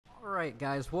Alright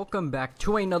guys, welcome back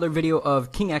to another video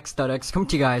of King X.X coming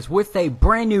to you guys with a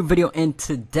brand new video. And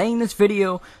today in this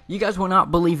video, you guys will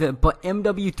not believe it, but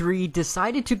MW3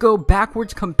 decided to go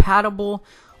backwards compatible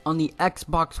on the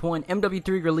Xbox One.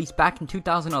 MW3 released back in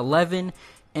 2011,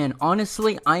 and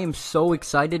honestly, I am so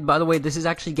excited. By the way, this is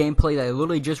actually gameplay that I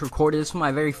literally just recorded. This was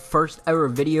my very first ever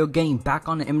video getting back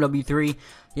on the MW3.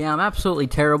 Yeah, I'm absolutely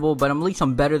terrible, but at least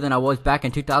I'm better than I was back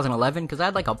in 2011 because I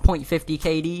had like a .50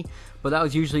 KD, but that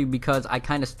was usually because I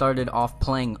kind of started off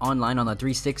playing online on the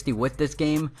 360 with this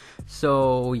game.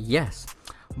 So, yes.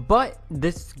 But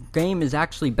this game is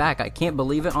actually back. I can't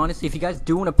believe it, honestly. If you guys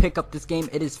do want to pick up this game,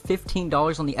 it is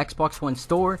 $15 on the Xbox One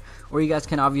store, or you guys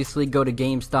can obviously go to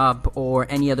GameStop or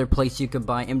any other place you could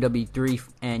buy MW3,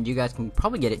 and you guys can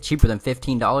probably get it cheaper than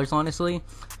 $15, honestly.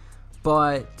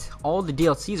 But all the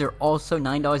DLCs are also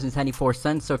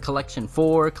 $9.74, so Collection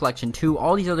 4, Collection 2,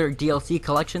 all these other DLC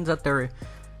collections that they're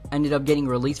ended up getting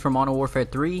released for Modern Warfare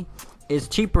 3 is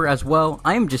cheaper as well.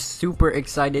 I am just super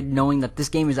excited knowing that this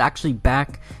game is actually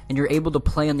back and you're able to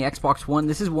play on the Xbox One.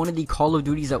 This is one of the Call of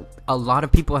Duties that a lot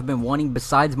of people have been wanting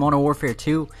besides Modern Warfare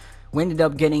 2. We ended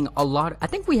up getting a lot. I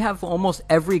think we have almost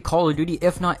every Call of Duty,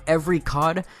 if not every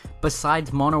COD,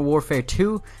 besides Modern Warfare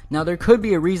 2. Now, there could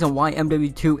be a reason why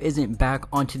MW2 isn't back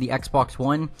onto the Xbox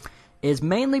One. Is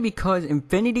mainly because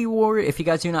Infinity Ward, if you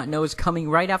guys do not know, is coming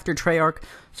right after Treyarch.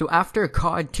 So after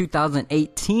COD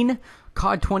 2018,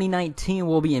 COD 2019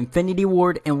 will be Infinity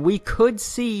Ward, and we could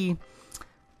see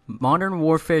Modern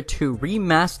Warfare 2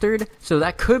 remastered. So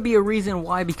that could be a reason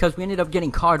why, because we ended up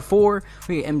getting COD 4,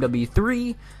 we get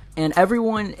MW3, and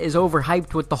everyone is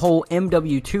overhyped with the whole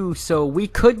MW2. So we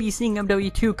could be seeing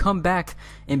MW2 come back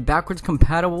in backwards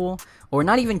compatible, or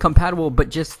not even compatible, but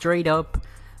just straight up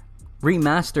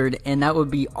remastered, and that would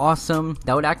be awesome.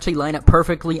 That would actually line up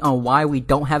perfectly on why we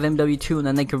don't have MW2, and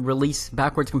then they could release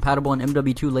backwards compatible in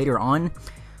MW2 later on.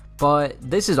 But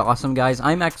this is awesome, guys.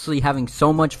 I'm actually having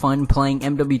so much fun playing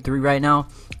MW3 right now.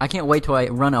 I can't wait till I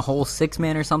run a whole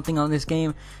 6-man or something on this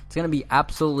game. It's gonna be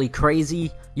absolutely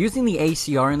crazy. Using the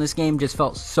ACR in this game just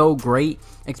felt so great,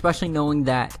 especially knowing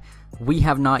that we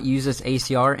have not used this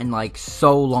ACR in like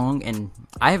so long, and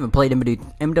I haven't played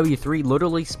MW3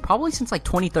 literally probably since like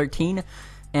 2013,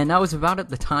 and that was about at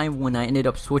the time when I ended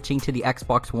up switching to the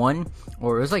Xbox One,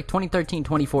 or it was like 2013,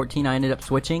 2014 I ended up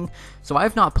switching. So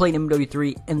I've not played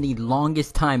MW3 in the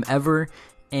longest time ever,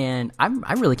 and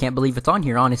I really can't believe it's on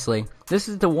here, honestly. This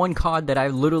is the one COD that I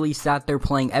literally sat there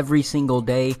playing every single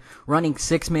day, running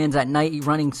 6-mans at night,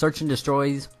 running search and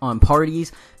destroys on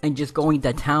parties, and just going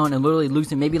to town and literally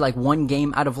losing maybe like one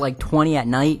game out of like 20 at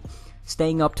night,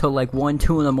 staying up till like 1,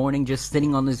 2 in the morning just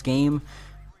sitting on this game.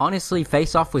 Honestly,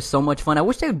 Face-Off was so much fun. I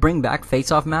wish they would bring back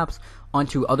Face-Off maps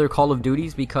onto other Call of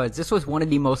Duties, because this was one of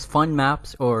the most fun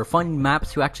maps, or fun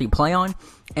maps to actually play on,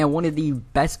 and one of the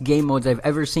best game modes I've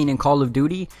ever seen in Call of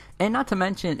Duty. And not to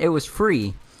mention, it was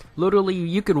free. Literally,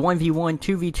 you could 1v1,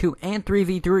 2v2, and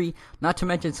 3v3. Not to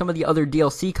mention, some of the other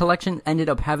DLC collections ended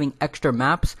up having extra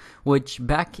maps, which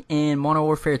back in Modern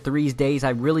Warfare 3's days, I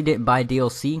really didn't buy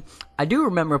DLC. I do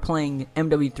remember playing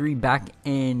MW3 back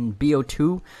in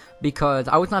BO2, because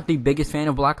I was not the biggest fan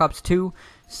of Black Ops 2.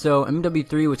 So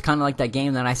MW3 was kind of like that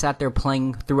game that I sat there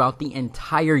playing throughout the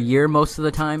entire year most of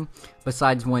the time,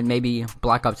 besides when maybe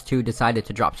Black Ops 2 decided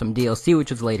to drop some DLC,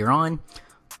 which was later on.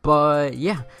 But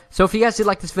yeah, so if you guys did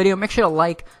like this video, make sure to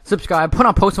like, subscribe, put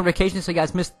on post notifications so you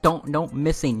guys don't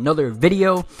miss another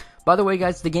video. By the way,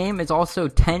 guys, the game is also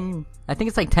I think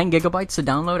it's like 10 gigabytes to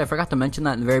download. I forgot to mention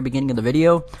that in the very beginning of the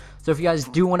video. So if you guys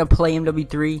do want to play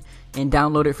MW3 and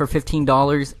download it for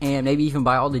 $15 and maybe even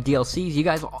buy all the DLCs, you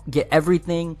guys get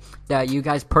everything that you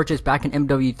guys purchased back in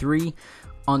MW3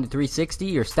 on the 360.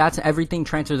 Your stats and everything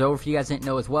transfers over if you guys didn't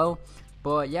know as well.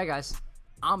 But yeah, guys,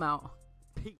 I'm out.